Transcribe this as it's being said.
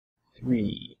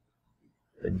3.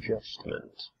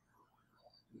 Adjustment.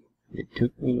 It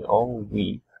took me all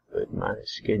week, but my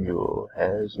schedule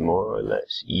has more or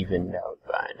less evened out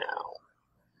by now.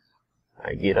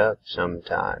 I get up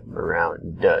sometime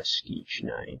around dusk each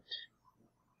night.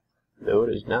 Though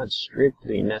it is not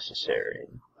strictly necessary,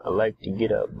 I like to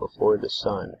get up before the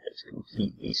sun has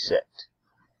completely set,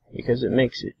 because it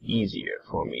makes it easier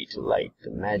for me to light the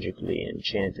magically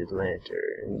enchanted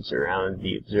lanterns around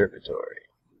the observatory.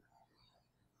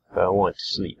 If I want to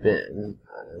sleep in,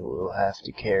 I will have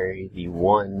to carry the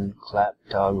one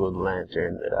clap-toggled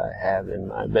lantern that I have in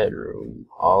my bedroom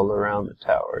all around the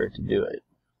tower to do it.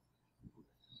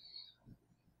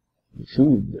 The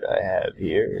food that I have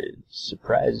here is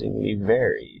surprisingly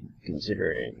varied,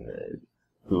 considering that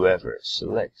whoever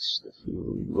selects the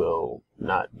food will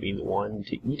not be the one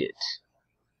to eat it.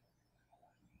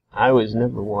 I was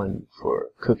never one for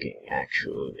cooking,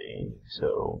 actually,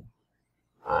 so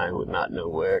I would not know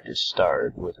where to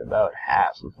start with about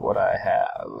half of what I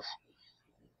have.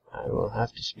 I will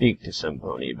have to speak to some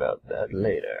pony about that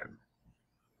later.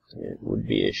 It would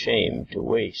be a shame to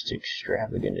waste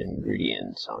extravagant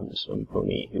ingredients on some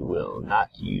pony who will not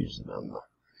use them.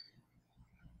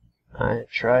 I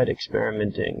tried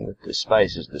experimenting with the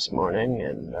spices this morning,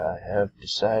 and I have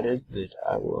decided that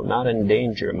I will not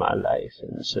endanger my life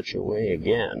in such a way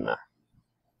again.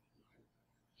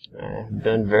 I have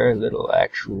done very little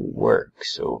actual work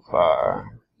so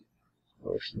far.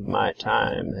 Most of my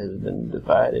time has been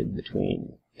divided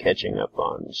between catching up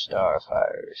on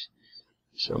starfires,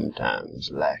 sometimes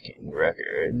lacking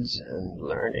records, and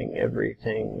learning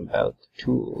everything about the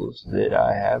tools that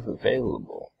I have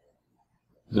available.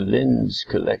 The lens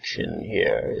collection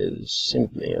here is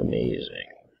simply amazing.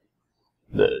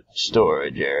 The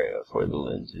storage area for the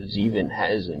lenses even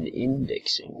has an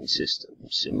indexing system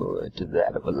similar to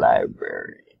that of a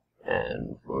library,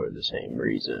 and for the same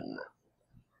reason.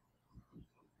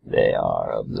 They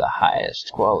are of the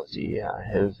highest quality I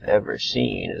have ever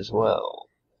seen as well.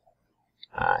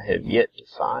 I have yet to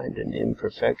find an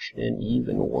imperfection in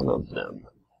even one of them,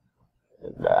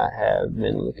 and I have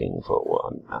been looking for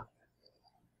one.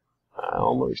 I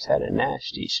almost had a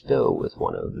nasty spill with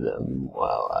one of them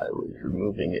while I was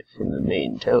removing it from the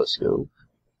main telescope,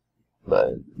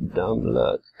 but dumb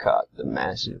luck caught the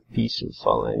massive piece of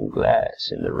falling glass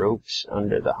in the ropes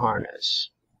under the harness.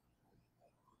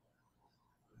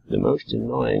 The most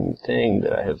annoying thing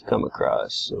that I have come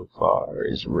across so far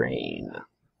is rain.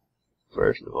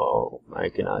 First of all, I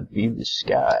cannot view the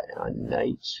sky on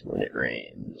nights when it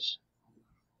rains.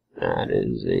 That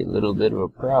is a little bit of a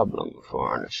problem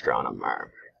for an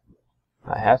astronomer.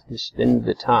 I have to spend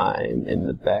the time in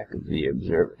the back of the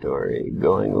observatory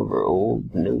going over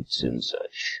old notes and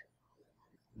such.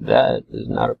 That is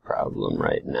not a problem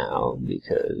right now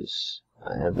because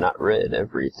I have not read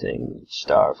everything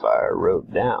Starfire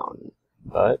wrote down,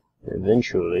 but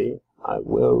eventually I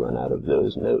will run out of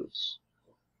those notes,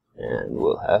 and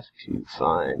will have to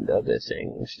find other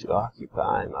things to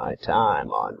occupy my time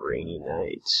on rainy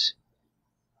nights.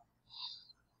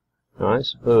 Now, I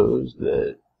suppose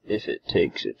that if it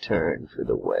takes a turn for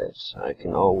the wet, I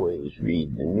can always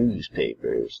read the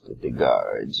newspapers that the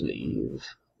guards leave.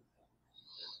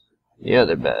 The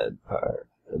other bad part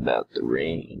about the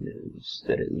rain is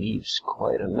that it leaves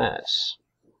quite a mess.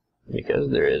 Because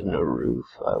there is no roof,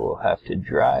 I will have to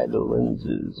dry the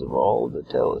lenses of all the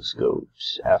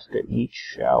telescopes after each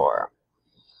shower.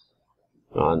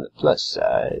 On the plus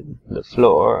side, the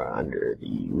floor under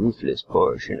the roofless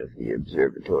portion of the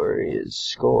observatory is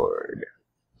scored,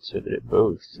 so that it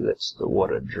both lets the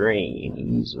water drain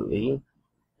easily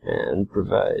and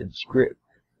provides grip,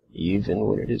 even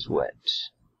when it is wet.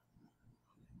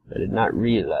 I did not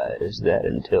realize that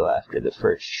until after the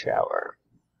first shower.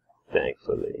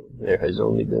 Thankfully, there has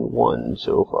only been one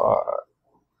so far.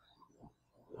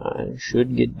 I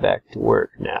should get back to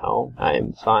work now. I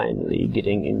am finally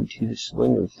getting into the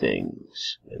swing of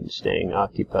things and staying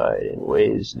occupied in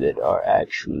ways that are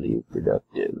actually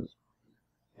productive.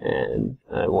 And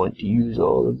I want to use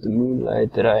all of the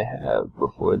moonlight that I have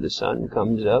before the sun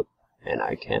comes up and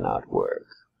I cannot work.